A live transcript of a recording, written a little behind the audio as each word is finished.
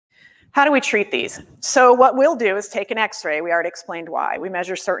How do we treat these? So what we'll do is take an x-ray. We already explained why. We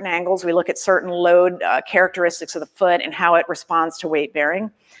measure certain angles. We look at certain load characteristics of the foot and how it responds to weight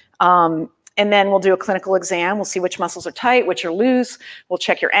bearing. And then we'll do a clinical exam. We'll see which muscles are tight, which are loose. We'll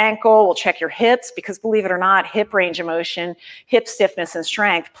check your ankle. We'll check your hips, because believe it or not, hip range of motion, hip stiffness and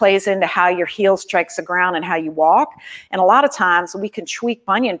strength plays into how your heel strikes the ground and how you walk. And a lot of times we can tweak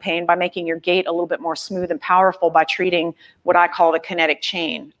bunion pain by making your gait a little bit more smooth and powerful by treating what I call the kinetic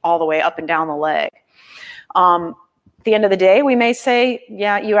chain all the way up and down the leg. At the end of the day, we may say,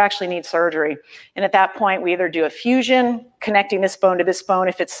 yeah, you actually need surgery. And at that point, we either do a fusion, connecting this bone to this bone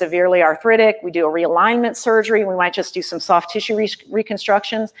if it's severely arthritic. We do a realignment surgery. We might just do some soft tissue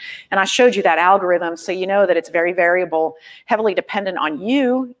reconstructions. And I showed you that algorithm, so you know that it's very variable, heavily dependent on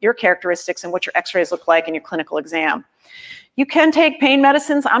you, your characteristics, and what your x-rays look like in your clinical exam. You can take pain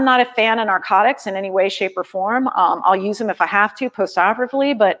medicines. I'm not a fan of narcotics in any way, shape, or form. I'll use them if I have to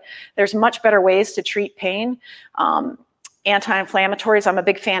post-operatively, but there's much better ways to treat pain. Anti-inflammatories, I'm a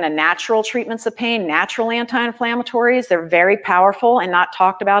big fan of natural treatments of pain, natural anti-inflammatories. They're very powerful and not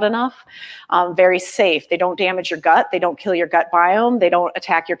talked about enough. Very safe. They don't damage your gut. They don't kill your gut biome. They don't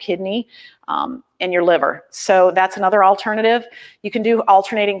attack your kidney and your liver. So that's another alternative. You can do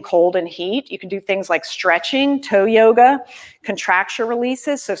alternating cold and heat. You can do things like stretching, toe yoga, contracture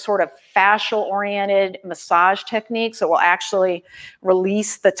releases, so sort of fascial-oriented massage techniques that will actually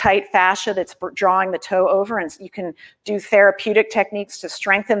release the tight fascia that's drawing the toe over, and you can do therapeutic techniques to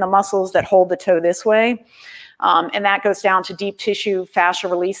strengthen the muscles that hold the toe this way. And that goes down to deep tissue fascia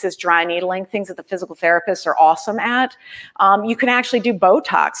releases, dry needling, things that the physical therapists are awesome at. You can actually do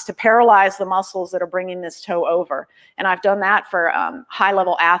Botox to paralyze the muscles that are bringing this toe over. And I've done that for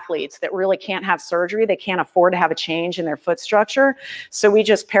high-level athletes that really can't have surgery. They can't afford to have a change in their foot structure. So we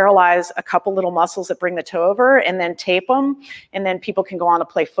just paralyze a couple little muscles that bring the toe over and then tape them. And then people can go on to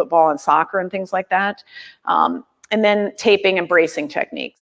play football and soccer and things like that. And then taping and bracing techniques.